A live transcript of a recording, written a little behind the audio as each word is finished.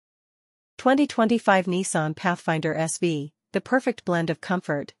2025 Nissan Pathfinder SV, the perfect blend of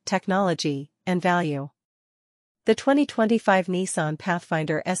comfort, technology, and value. The 2025 Nissan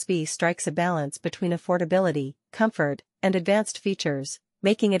Pathfinder SV strikes a balance between affordability, comfort, and advanced features,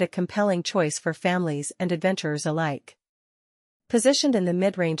 making it a compelling choice for families and adventurers alike. Positioned in the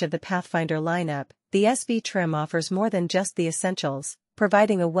mid-range of the Pathfinder lineup, the SV trim offers more than just the essentials,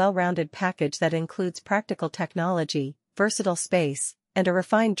 providing a well-rounded package that includes practical technology, versatile space, and a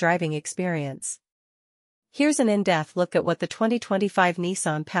refined driving experience. Here's an in-depth look at what the 2025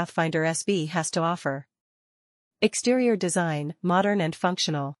 Nissan Pathfinder SV has to offer. Exterior design, modern and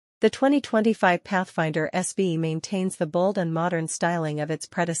functional. The 2025 Pathfinder SV maintains the bold and modern styling of its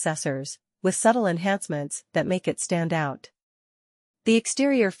predecessors, with subtle enhancements that make it stand out. The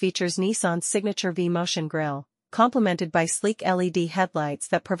exterior features Nissan's signature V-motion grille, complemented by sleek LED headlights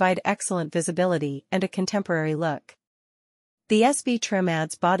that provide excellent visibility and a contemporary look. The SV trim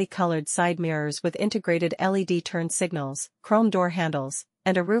adds body-colored side mirrors with integrated LED turn signals, chrome door handles,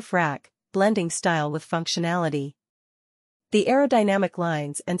 and a roof rack, blending style with functionality. The aerodynamic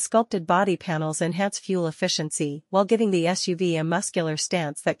lines and sculpted body panels enhance fuel efficiency while giving the SUV a muscular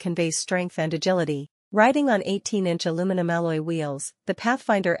stance that conveys strength and agility. Riding on 18-inch aluminum alloy wheels, the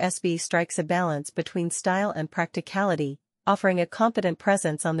Pathfinder SV strikes a balance between style and practicality, offering a confident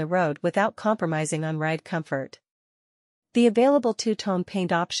presence on the road without compromising on ride comfort. The available two-tone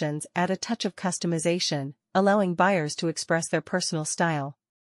paint options add a touch of customization, allowing buyers to express their personal style.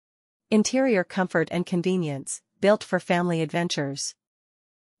 Interior comfort and convenience, built for family adventures.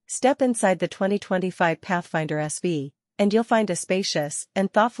 Step inside the 2025 Pathfinder SV, and you'll find a spacious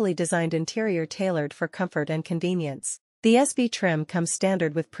and thoughtfully designed interior tailored for comfort and convenience. The SV trim comes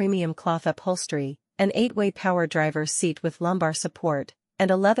standard with premium cloth upholstery, an 8-way power driver's seat with lumbar support, and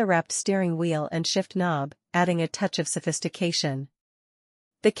a leather-wrapped steering wheel and shift knob, adding a touch of sophistication.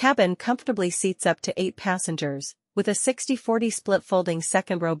 The cabin comfortably seats up to 8 passengers, with a 60-40 split folding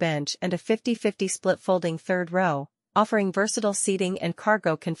second-row bench and a 50-50 split folding third row, offering versatile seating and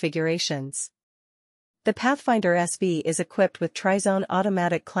cargo configurations. The Pathfinder SV is equipped with tri-zone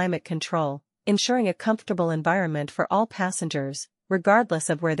automatic climate control, ensuring a comfortable environment for all passengers,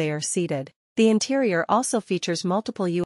 regardless of where they are seated. The interior also features multiple